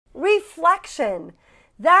Reflection.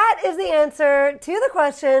 That is the answer to the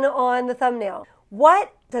question on the thumbnail.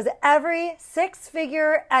 What does every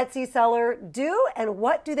six-figure Etsy seller do, and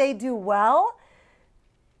what do they do well?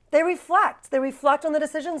 They reflect. They reflect on the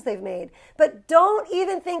decisions they've made. But don't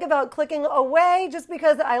even think about clicking away just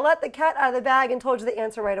because I let the cat out of the bag and told you the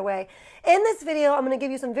answer right away. In this video, I'm going to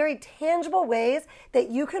give you some very tangible ways that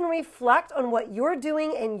you can reflect on what you're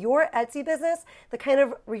doing in your Etsy business, the kind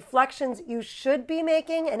of reflections you should be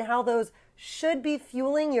making, and how those should be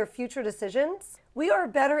fueling your future decisions. We are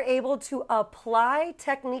better able to apply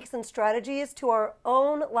techniques and strategies to our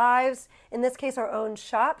own lives, in this case, our own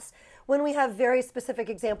shops, when we have very specific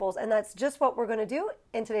examples, and that's just what we're going to do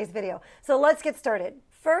in today's video. So let's get started.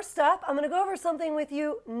 First up, I'm going to go over something with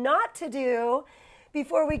you not to do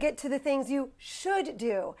before we get to the things you should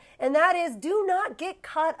do, and that is, do not get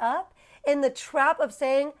caught up in the trap of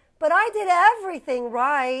saying, but I did everything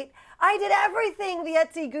right. I did everything the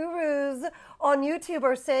Etsy gurus on YouTube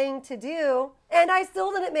are saying to do, and I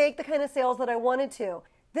still didn't make the kind of sales that I wanted to.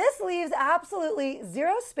 This leaves absolutely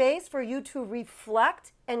zero space for you to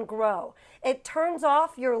reflect and grow. It turns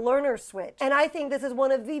off your learner switch. And I think this is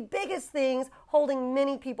one of the biggest things holding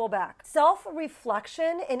many people back.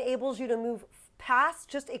 Self-reflection enables you to move past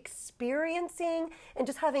just experiencing and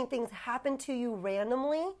just having things happen to you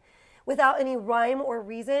randomly without any rhyme or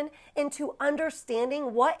reason, into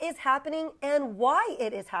understanding what is happening and why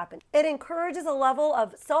it is happening. It encourages a level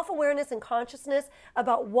of self-awareness and consciousness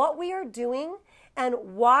about what we are doing and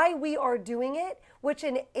why we are doing it, which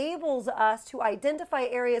enables us to identify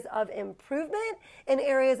areas of improvement and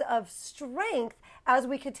areas of strength as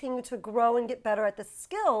we continue to grow and get better at the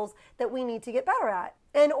skills that we need to get better at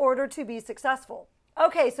in order to be successful.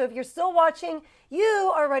 Okay, so if you're still watching,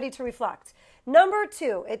 you are ready to reflect. Number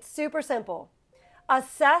 2, it's super simple.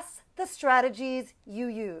 Assess the strategies you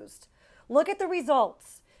used. Look at the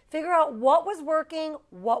results. Figure out what was working,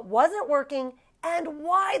 what wasn't working, and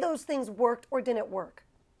why those things worked or didn't work.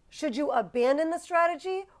 Should you abandon the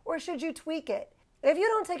strategy or should you tweak it? If you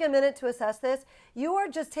don't take a minute to assess this, you are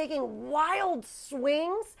just taking wild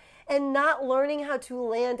swings and not learning how to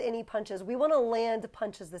land any punches. We want to land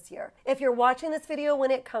punches this year. If you're watching this video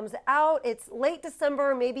when it comes out, it's late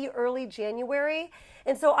December, maybe early January.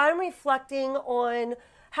 And so I'm reflecting on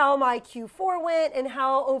how my Q4 went and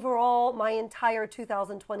how overall my entire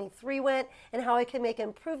 2023 went and how I can make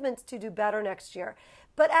improvements to do better next year.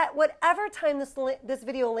 But at whatever time this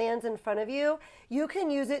video lands in front of you, you can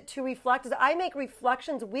use it to reflect, as I make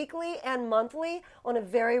reflections weekly and monthly on a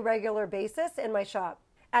very regular basis in my shop.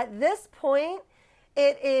 At this point,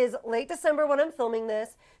 it is late December when I'm filming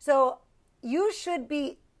this, so you should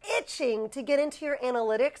be itching to get into your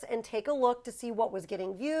analytics and take a look to see what was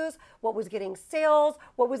getting views, what was getting sales,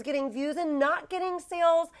 what was getting views and not getting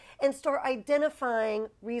sales, and start identifying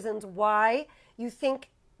reasons why you think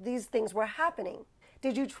these things were happening.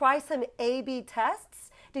 Did you try some A/B tests?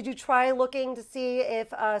 Did you try looking to see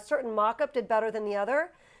if a certain mock-up did better than the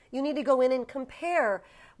other? You need to go in and compare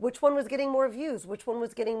which one was getting more views, which one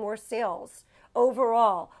was getting more sales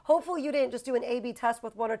overall. Hopefully you didn't just do an A/B test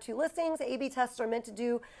with 1 or 2 listings. A/B tests are meant to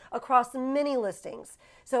do across many listings.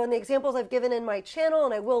 So in the examples I've given in my channel,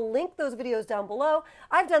 and I will link those videos down below,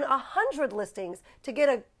 I've done 100 listings to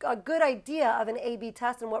get a good idea of an A/B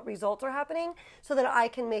test and what results are happening so that I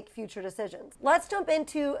can make future decisions. Let's jump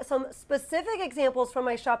into some specific examples from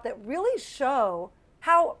my shop that really show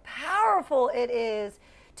how powerful it is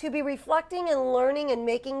to be reflecting and learning and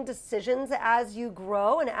making decisions as you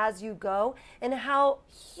grow and as you go, and how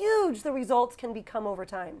huge the results can become over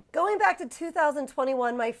time. Going back to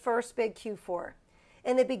 2021, my first big Q4.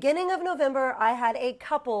 In the beginning of November, I had a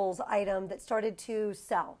couples item that started to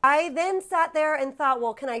sell. I then sat there and thought,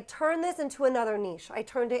 well, can I turn this into another niche? I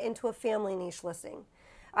turned it into a family niche listing.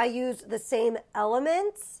 I used the same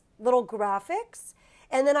elements, little graphics,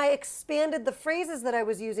 and then I expanded the phrases that I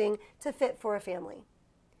was using to fit for a family.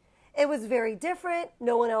 It was very different.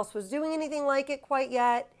 No one else was doing anything like it quite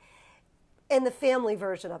yet in the family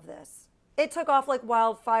version of this. It took off like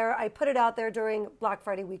wildfire. I put it out there during Black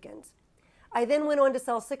Friday weekends. I then went on to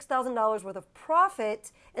sell $6,000 worth of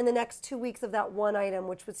profit in the next 2 weeks of that one item,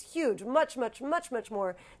 which was huge, much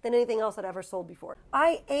more than anything else I'd ever sold before.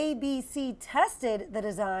 I ABC tested the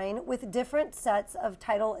design with different sets of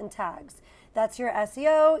title and tags. That's your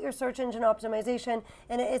SEO, your search engine optimization,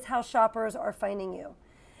 and it is how shoppers are finding you.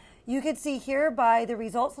 You can see here by the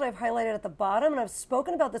results that I've highlighted at the bottom, and I've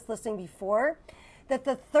spoken about this listing before, that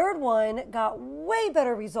the third one got way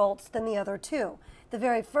better results than the other 2. The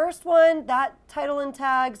very first one, that title and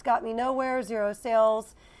tags got me nowhere, 0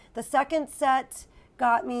 sales. The second set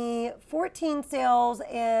got me 14 sales,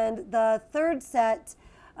 and the third set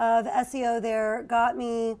of SEO there got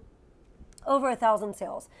me over 1,000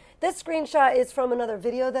 sales. This screenshot is from another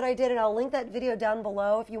video that I did, and I'll link that video down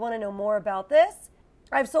below if you want to know more about this.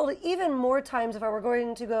 I've sold it even more times. If I were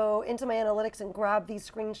going to go into my analytics and grab these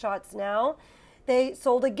screenshots now, they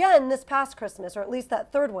sold again this past Christmas, or at least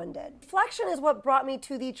that third one did. Reflection is what brought me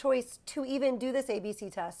to the choice to even do this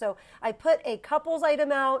ABC test. So I put a couples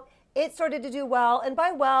item out. It started to do well, and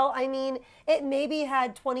by well, I mean it maybe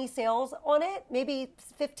had 20 sales on it, maybe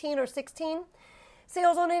 15 or 16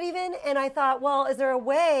 sales on it even, and I thought, well, is there a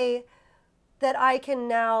way that I can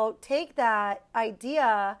now take that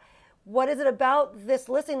idea, what is it about this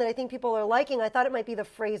listing that I think people are liking? I thought it might be the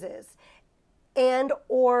phrases and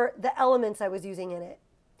or the elements I was using in it.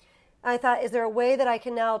 I thought, is there a way that I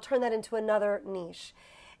can now turn that into another niche?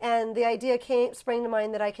 And the idea sprang to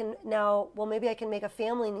mind that I can now, well, maybe I can make a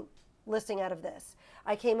family listing out of this.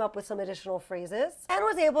 I came up with some additional phrases and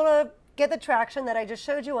was able to get the traction that I just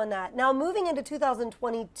showed you on that. Now, moving into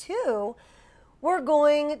 2022, we're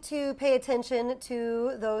going to pay attention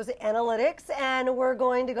to those analytics, and we're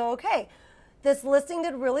going to go, okay, this listing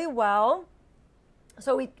did really well.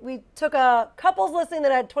 So we took a couples listing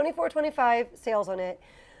that had 24, 25 sales on it.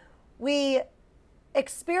 We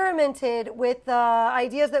experimented with the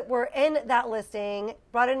ideas that were in that listing,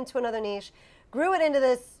 brought it into another niche, grew it into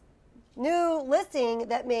this new listing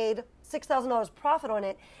that made $6,000 profit on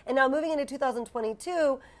it. And now moving into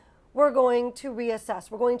 2022, we're going to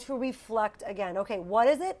reassess. We're going to reflect again. Okay, what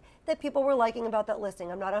is it that people were liking about that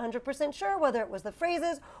listing? I'm not 100% sure whether it was the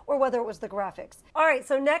phrases or whether it was the graphics. All right,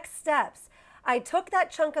 so next steps. I took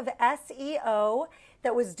that chunk of SEO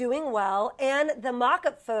that was doing well and the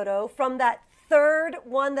mock-up photo from that third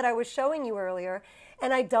one that I was showing you earlier,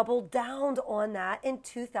 and I doubled down on that in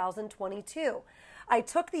 2022. I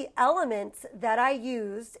took the elements that I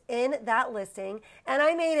used in that listing and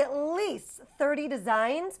I made at least 30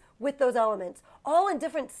 designs with those elements, all in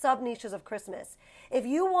different sub-niches of Christmas. If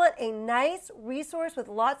you want a nice resource with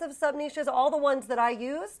lots of sub-niches, all the ones that I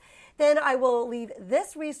use, then I will leave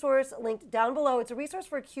this resource linked down below. It's a resource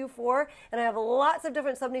for Q4, and I have lots of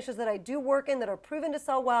different sub-niches that I do work in that are proven to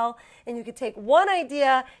sell well, and you could take one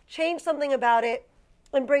idea, change something about it,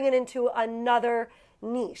 and bring it into another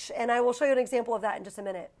niche. And I will show you an example of that in just a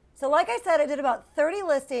minute. So like I said, I did about 30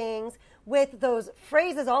 listings with those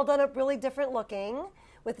phrases all done up really different looking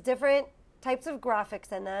with different types of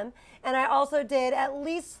graphics in them. And I also did at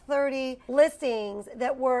least 30 listings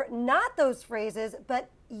that were not those phrases, but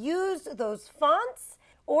used those fonts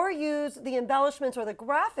or used the embellishments or the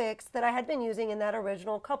graphics that I had been using in that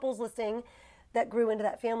original couples listing that grew into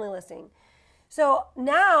that family listing. So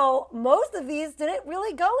now most of these didn't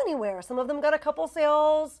really go anywhere. Some of them got a couple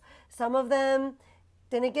sales, some of them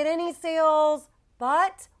didn't get any sales,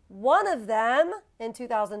 but one of them in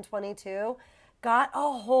 2022 got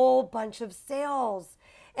a whole bunch of sales.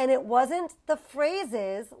 And it wasn't the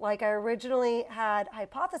phrases like I originally had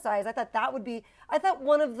hypothesized. I thought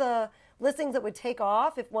one of the listings that would take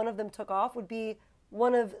off, if one of them took off, would be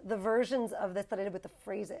one of the versions of this that I did with the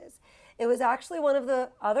phrases. It was actually one of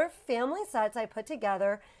the other family sets I put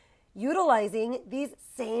together utilizing these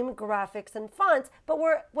same graphics and fonts, but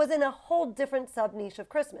was in a whole different sub-niche of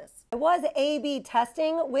Christmas. I was A/B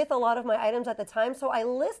testing with a lot of my items at the time, so I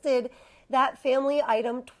listed that family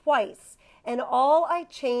item twice. And all I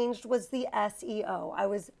changed was the SEO. I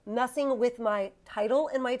was messing with my title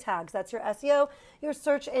and my tags. That's your SEO, your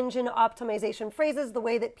search engine optimization phrases, the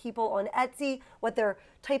way that people on Etsy, what they're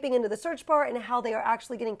typing into the search bar and how they are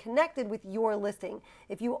actually getting connected with your listing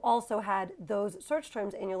if you also had those search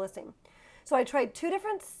terms in your listing. So I tried two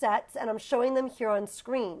different sets and I'm showing them here on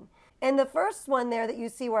screen. And the first one there that you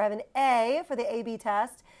see where I have an A for the A/B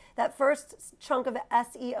test, that first chunk of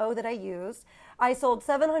SEO that I used, I sold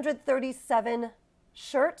 737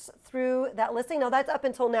 shirts through that listing. Now that's up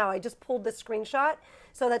until now. I just pulled this screenshot.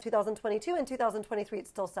 So that 2022 and 2023, it's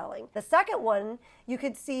still selling. The second one, you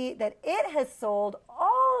could see that it has sold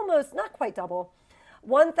almost, not quite double,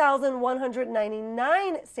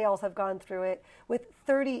 1,199 sales have gone through it with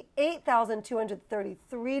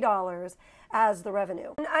 $38,233 as the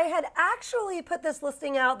revenue. And I had actually put this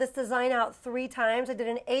listing out, this design out 3 times. I did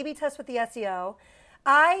an A/B test with the SEO.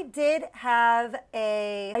 I did have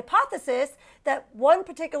a hypothesis that one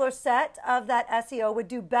particular set of that SEO would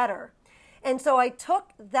do better. And so I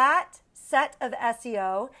took that set of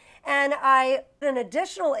SEO and I did an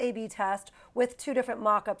additional A/B test with 2 different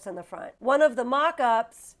mock-ups in the front. One of the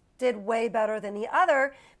mock-ups did way better than the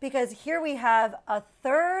other, because here we have a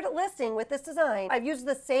third listing with this design. I've used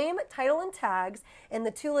the same title and tags in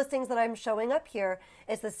the two listings that I'm showing up here.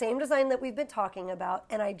 It's the same design that we've been talking about,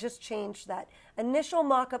 and I just changed that initial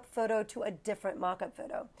mock-up photo to a different mock-up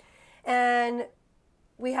photo. And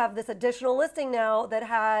we have this additional listing now that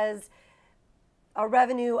has a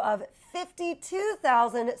revenue of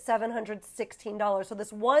 $52,716. So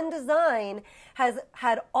this one design has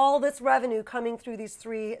had all this revenue coming through these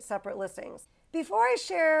three separate listings. Before I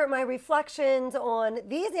share my reflections on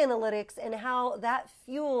these analytics and how that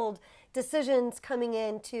fueled decisions coming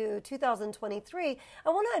into 2023, I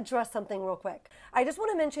want to address something real quick. I just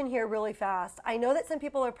want to mention here really fast. I know that some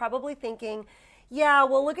people are probably thinking, yeah,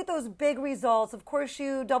 well, look at those big results. Of course,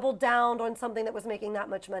 you doubled down on something that was making that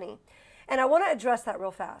much money. And I want to address that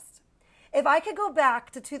real fast. If I could go back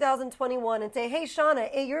to 2021 and say, hey, Shauna,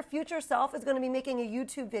 your future self is going to be making a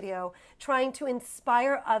YouTube video trying to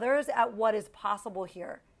inspire others at what is possible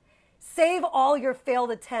here. Save all your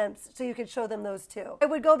failed attempts so you could show them those too. I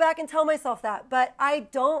would go back and tell myself that, but I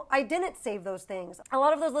didn't save those things. A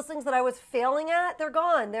lot of those listings that I was failing at, they're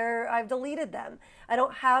gone. I've deleted them. I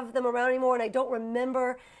don't have them around anymore, and I don't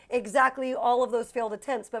remember exactly all of those failed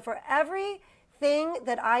attempts. But for every thing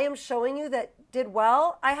that I am showing you that did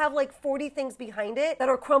well, I have like 40 things behind it that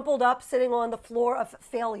are crumpled up sitting on the floor of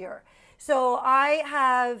failure. So I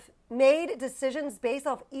have made decisions based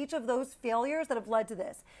off each of those failures that have led to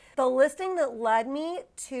this. The listing that led me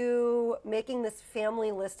to making this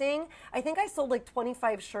family listing, I think I sold like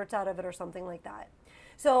 25 shirts out of it or something like that.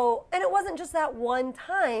 So, and it wasn't just that one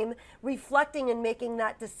time reflecting and making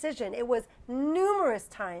that decision. It was numerous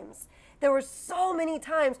times. There were so many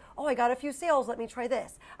times, oh, I got a few sales, let me try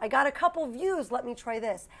this. I got a couple views, let me try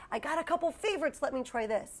this. I got a couple favorites, let me try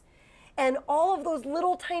this. And all of those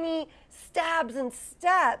little tiny stabs and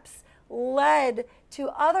steps led to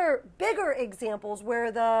other bigger examples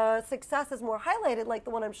where the success is more highlighted, like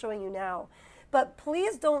the one I'm showing you now. But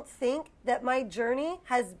please don't think that my journey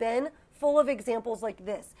has been full of examples like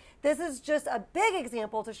this. This is just a big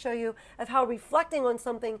example to show you of how reflecting on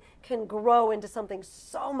something can grow into something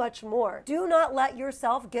so much more. Do not let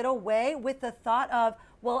yourself get away with the thought of,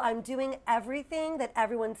 well, I'm doing everything that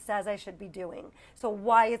everyone says I should be doing, so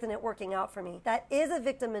why isn't it working out for me? That is a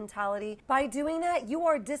victim mentality. By doing that, you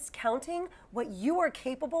are discounting what you are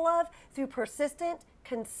capable of through persistent,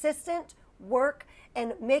 consistent work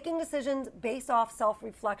and making decisions based off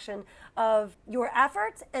self-reflection of your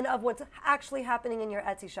efforts and of what's actually happening in your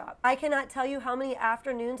Etsy shop. I cannot tell you how many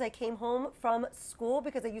afternoons I came home from school,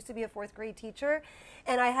 because I used to be a 4th grade teacher,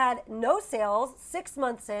 and I had no sales 6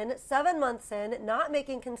 months in, 7 months in, not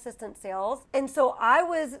making consistent sales. And so I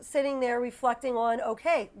was sitting there reflecting on,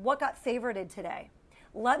 okay, what got favorited today?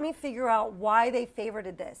 Let me figure out why they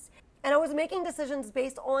favorited this. And I was making decisions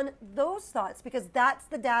based on those thoughts, because that's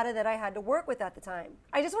the data that I had to work with at the time.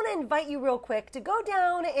 I just want to invite you real quick to go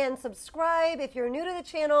down and subscribe if you're new to the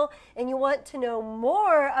channel and you want to know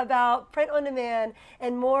more about print on demand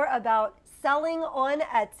and more about selling on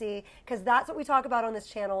Etsy, because that's what we talk about on this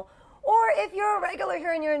channel. Or if you're a regular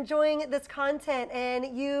here and you're enjoying this content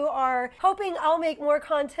and you are hoping I'll make more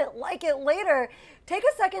content like it later, take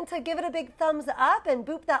a second to give it a big thumbs up and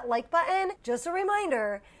boop that like button. Just a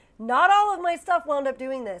reminder, not all of my stuff wound up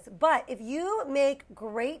doing this, but if you make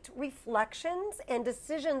great reflections and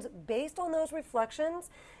decisions based on those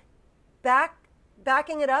reflections,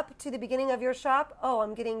 backing it up to the beginning of your shop, oh,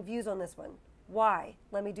 I'm getting views on this one. Why?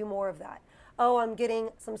 Let me do more of that. Oh, I'm getting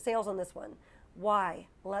some sales on this one. Why?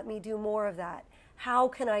 Let me do more of that. How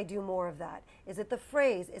can I do more of that? Is it the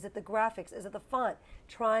phrase? Is it the graphics? Is it the font?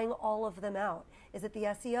 Trying all of them out. Is it the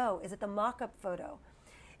SEO? Is it the mock-up photo?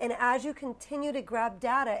 And as you continue to grab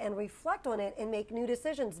data and reflect on it and make new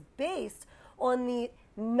decisions based on the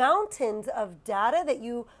mountains of data that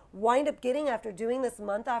you wind up getting after doing this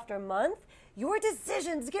month after month, your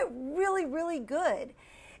decisions get really, really good.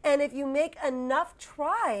 And if you make enough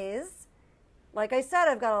tries, like I said,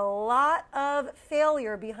 I've got a lot of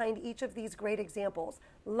failure behind each of these great examples.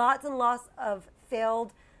 Lots and lots of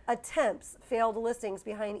failed attempts, failed listings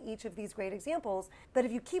behind each of these great examples. But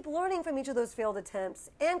if you keep learning from each of those failed attempts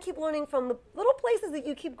and keep learning from the little places that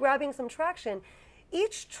you keep grabbing some traction,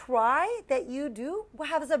 each try that you do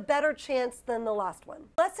has a better chance than the last one.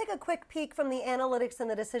 Let's take a quick peek from the analytics and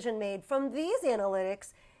the decision made from these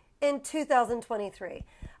analytics in 2023.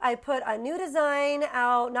 I put a new design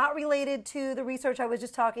out, not related to the research I was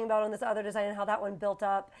just talking about on this other design and how that one built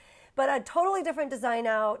up, but a totally different design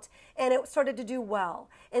out, and it started to do well.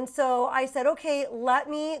 And so I said, okay, let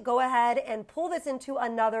me go ahead and pull this into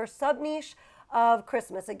another sub-niche of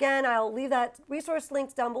Christmas. Again, I'll leave that resource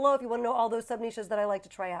links down below if you want to know all those sub-niches that I like to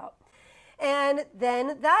try out. And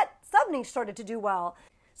then that sub-niche started to do well.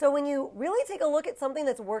 So when you really take a look at something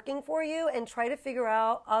that's working for you and try to figure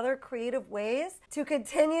out other creative ways to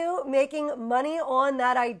continue making money on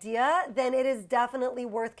that idea, then it is definitely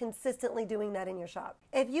worth consistently doing that in your shop.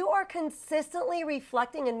 If you are consistently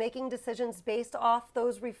reflecting and making decisions based off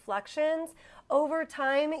those reflections, over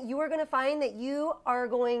time, you are going to find that you are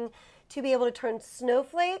going to be able to turn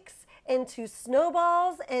snowflakes into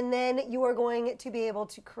snowballs, and then you are going to be able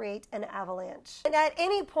to create an avalanche. And at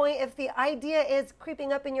any point, if the idea is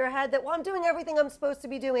creeping up in your head that, well, I'm doing everything I'm supposed to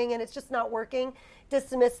be doing and it's just not working,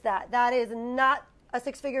 dismiss that. That is not a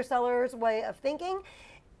six-figure seller's way of thinking.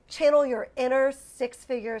 Channel your inner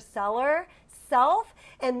six-figure seller self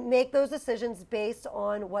and make those decisions based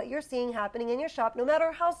on what you're seeing happening in your shop, no matter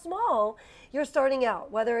how small you're starting out.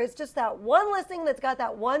 Whether it's just that one listing that's got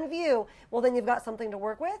that one view, well, then you've got something to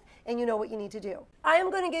work with and you know what you need to do. I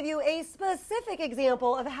am going to give you a specific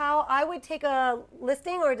example of how I would take a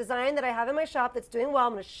listing or a design that I have in my shop that's doing well.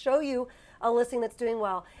 I'm going to show you a listing that's doing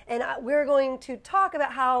well. And we're going to talk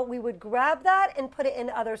about how we would grab that and put it in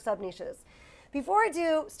other sub-niches. Before I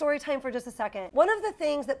do story time for just a second, one of the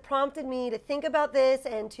things that prompted me to think about this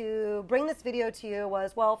and to bring this video to you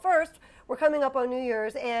was, well, first, we're coming up on New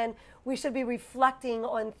Year's and we should be reflecting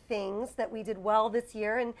on things that we did well this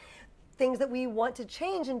year and things that we want to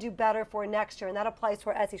change and do better for next year. And that applies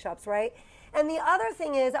to our Etsy shops, right? And the other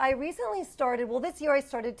thing is I recently started, well, this year I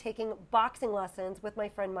started taking boxing lessons with my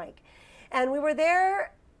friend Mike. And we were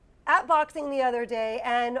there at boxing the other day,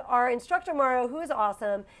 and our instructor Mario, who is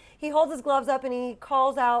awesome, he holds his gloves up and he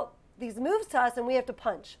calls out these moves to us and we have to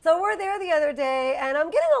punch. So we're there the other day and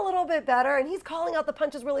I'm getting a little bit better and he's calling out the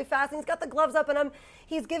punches really fast and he's got the gloves up and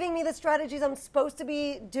he's giving me the strategies I'm supposed to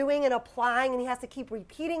be doing and applying, and he has to keep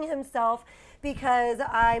repeating himself because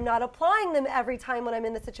I'm not applying them every time when I'm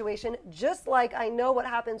in the situation, just like I know what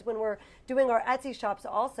happens when we're doing our Etsy shops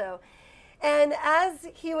also. And as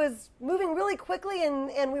he was moving really quickly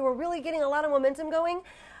and we were really getting a lot of momentum going,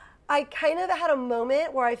 I kind of had a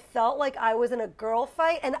moment where I felt like I was in a girl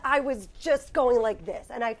fight and I was just going like this.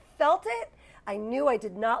 And I felt it. I knew I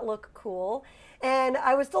did not look cool. And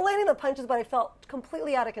I was still landing the punches, but I felt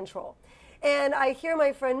completely out of control. And I hear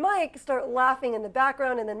my friend Mike start laughing in the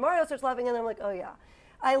background, and then Mario starts laughing, and I'm like, oh yeah,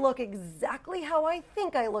 I look exactly how I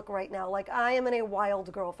think I look right now, like I am in a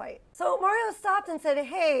wild girl fight. So Mario stopped and said,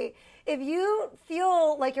 hey, if you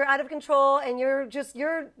feel like you're out of control and you're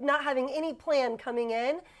not having any plan coming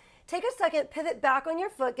in, take a second, pivot back on your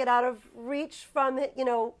foot, get out of reach from it,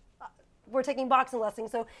 we're taking boxing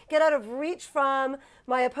lessons, so get out of reach from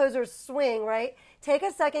my opposer's swing, right? Take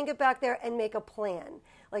a second, get back there and make a plan.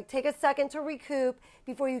 Like take a second to recoup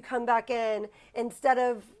before you come back in instead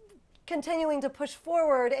of continuing to push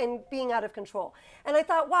forward and being out of control. And I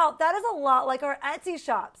thought, wow, that is a lot like our Etsy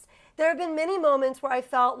shops. There have been many moments where I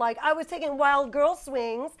felt like I was taking wild girl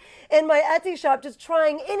swings in my Etsy shop, just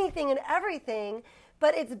trying anything and everything.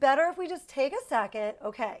 But it's better if we just take a second.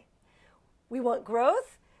 Okay, we want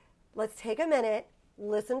growth. Let's take a minute,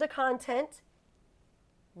 listen to content,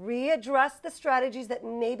 readdress the strategies that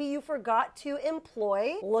maybe you forgot to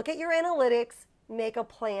employ, look at your analytics, make a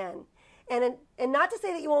plan. And not to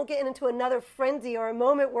say that you won't get into another frenzy or a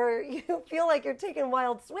moment where you feel like you're taking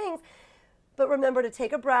wild swings, but remember to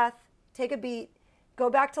take a breath, take a beat, go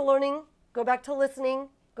back to learning, go back to listening,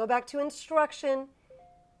 go back to instruction,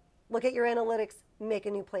 look at your analytics, make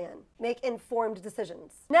a new plan, make informed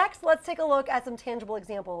decisions. Next, let's take a look at some tangible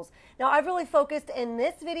examples. Now, I've really focused in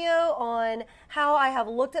this video on how I have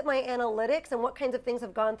looked at my analytics and what kinds of things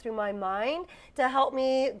have gone through my mind to help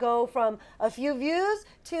me go from a few views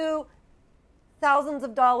to thousands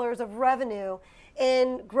of dollars of revenue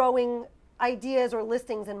in growing ideas or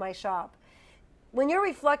listings in my shop. When you're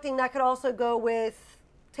reflecting, that could also go with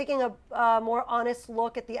taking a more honest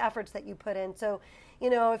look at the efforts that you put in. So,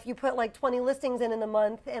 if you put like 20 listings in the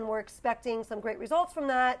month and we're expecting some great results from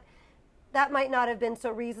that, that might not have been so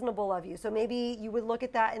reasonable of you. So maybe you would look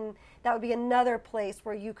at that and that would be another place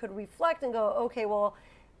where you could reflect and go, okay, well,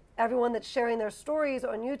 everyone that's sharing their stories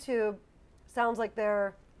on YouTube sounds like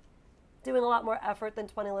they're doing a lot more effort than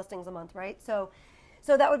 20 listings a month, right? So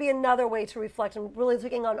that would be another way to reflect and really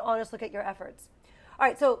taking an honest look at your efforts. All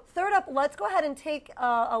right, so third up, let's go ahead and take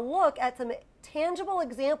a look at some tangible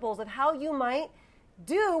examples of how you might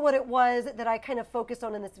do what it was that I kind of focused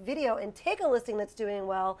on in this video and take a listing that's doing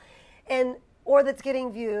well or that's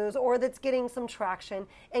getting views or that's getting some traction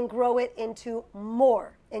and grow it into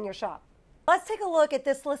more in your shop. Let's take a look at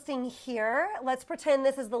this listing here. Let's pretend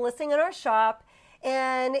this is the listing in our shop.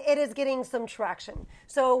 and it is getting some traction.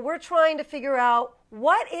 So we're trying to figure out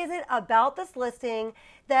what is it about this listing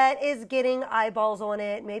that is getting eyeballs on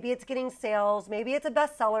it. Maybe it's getting sales. Maybe it's a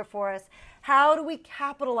bestseller for us. How do we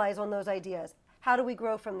capitalize on those ideas? How do we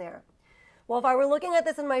grow from there? Well, if I were looking at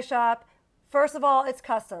this in my shop, first of all, it's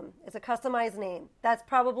custom. It's a customized name. That's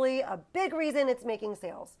probably a big reason it's making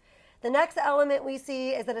sales. The next element we see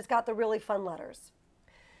is that it's got the really fun letters.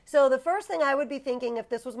 So the first thing I would be thinking if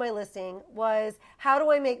this was my listing was, how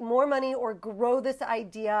do I make more money or grow this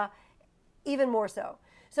idea even more so?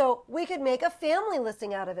 So we could make a family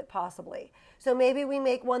listing out of it possibly. So maybe we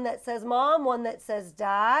make one that says mom, one that says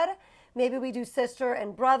dad. Maybe we do sister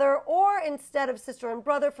and brother, or instead of sister and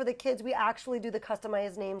brother for the kids, we actually do the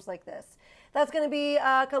customized names like this. That's going to be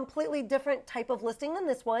a completely different type of listing than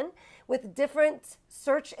this one, with different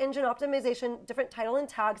search engine optimization, different title and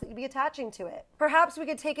tags that you'd be attaching to it. Perhaps we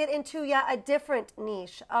could take it into a different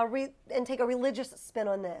niche and take a religious spin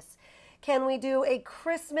on this. Can we do a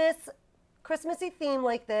Christmassy theme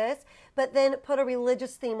like this, but then put a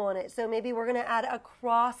religious theme on it? So maybe we're going to add a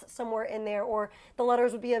cross somewhere in there, or the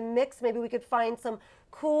letters would be a mix. Maybe we could find some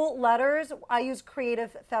cool letters. I use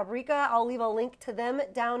Creative Fabrica. I'll leave a link to them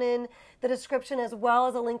down in the description, as well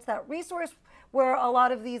as a link to that resource where a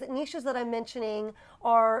lot of these niches that I'm mentioning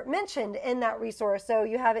are mentioned in that resource. So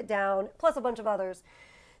you have it down, plus a bunch of others.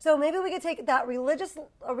 So maybe we could take that religious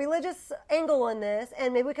angle on this,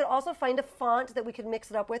 and maybe we could also find a font that we could mix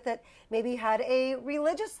it up with that maybe had a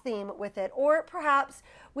religious theme with it. Or perhaps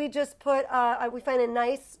we just put, we find a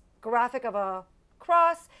nice graphic of a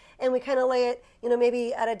cross, and we kind of lay it,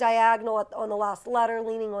 maybe at a diagonal on the last letter,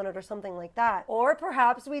 leaning on it or something like that. Or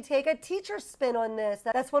perhaps we take a teacher spin on this.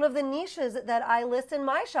 That's one of the niches that I list in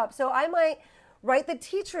my shop. So I might write the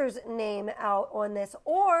teacher's name out on this,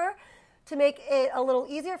 or to make it a little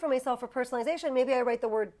easier for myself for personalization, maybe I write the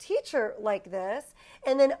word teacher like this,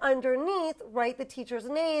 and then underneath write the teacher's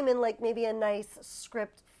name in maybe a nice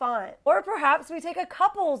script font. Or perhaps we take a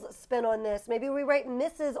couple's spin on this. Maybe we write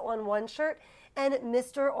Mrs. on one shirt and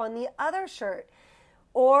Mr. on the other shirt.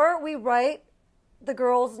 Or we write the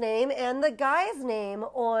girl's name and the guy's name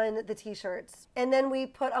on the t-shirts. And then we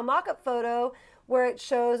put a mock-up photo where it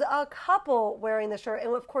shows a couple wearing the shirt.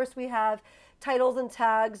 And of course we have titles and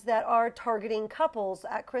tags that are targeting couples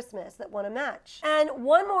at Christmas that want to match. And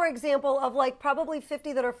one more example of probably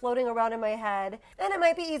 50 that are floating around in my head. And it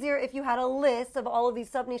might be easier if you had a list of all of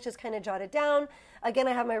these sub niches kind of jotted down. Again,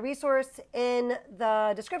 I have my resource in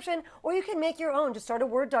the description, or you can make your own. Just start a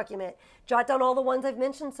Word document. Jot down all the ones I've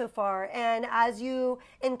mentioned so far. And as you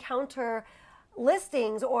encounter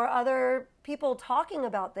listings or other people talking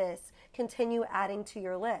about this, continue adding to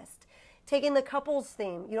your list. Taking the couples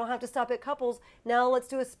theme. You don't have to stop at couples. Now let's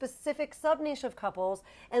do a specific sub-niche of couples,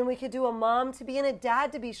 and we could do a mom to be and a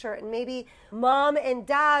dad to be shirt, and maybe mom and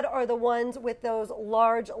dad are the ones with those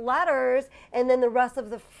large letters, and then the rest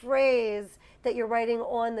of the phrase that you're writing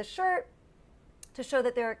on the shirt to show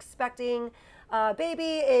that they're expecting a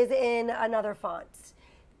baby is in another font.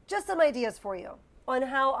 Just some ideas for you on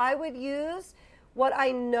how I would use what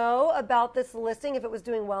I know about this listing if it was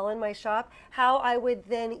doing well in my shop, how I would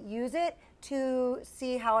then use it to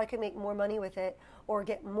see how I could make more money with it or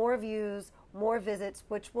get more views, more visits,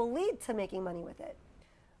 which will lead to making money with it.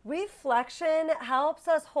 Reflection helps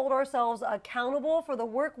us hold ourselves accountable for the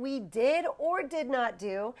work we did or did not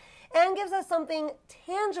do, and gives us something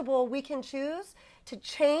tangible we can choose to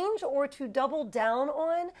change or to double down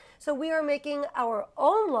on, so we are making our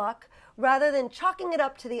own luck rather than chalking it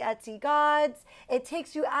up to the Etsy gods. It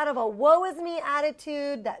takes you out of a woe is me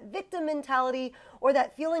attitude, that victim mentality, or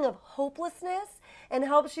that feeling of hopelessness, and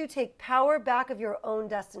helps you take power back of your own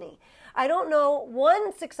destiny. I don't know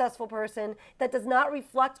one successful person that does not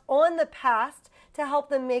reflect on the past to help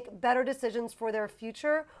them make better decisions for their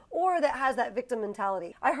future, or that has that victim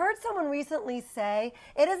mentality. I heard someone recently say,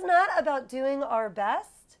 it is not about doing our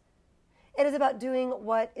best, it is about doing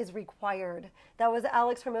what is required. That was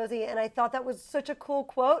Alex Hormozy, and I thought that was such a cool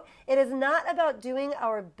quote. It is not about doing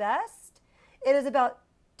our best, it is about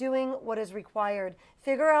doing what is required.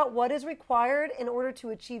 Figure out what is required in order to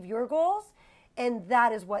achieve your goals, and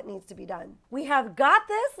that is what needs to be done. We have got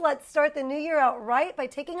this. Let's start the new year out right by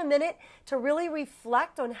taking a minute to really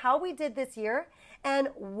reflect on how we did this year and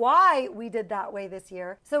why we did that way this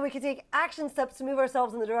year, so we can take action steps to move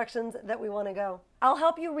ourselves in the directions that we want to go. I'll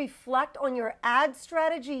help you reflect on your ad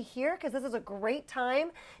strategy here, because this is a great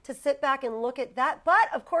time to sit back and look at that.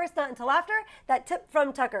 But of course, not until after that tip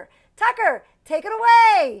from Tucker. Tucker, take it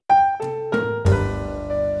away.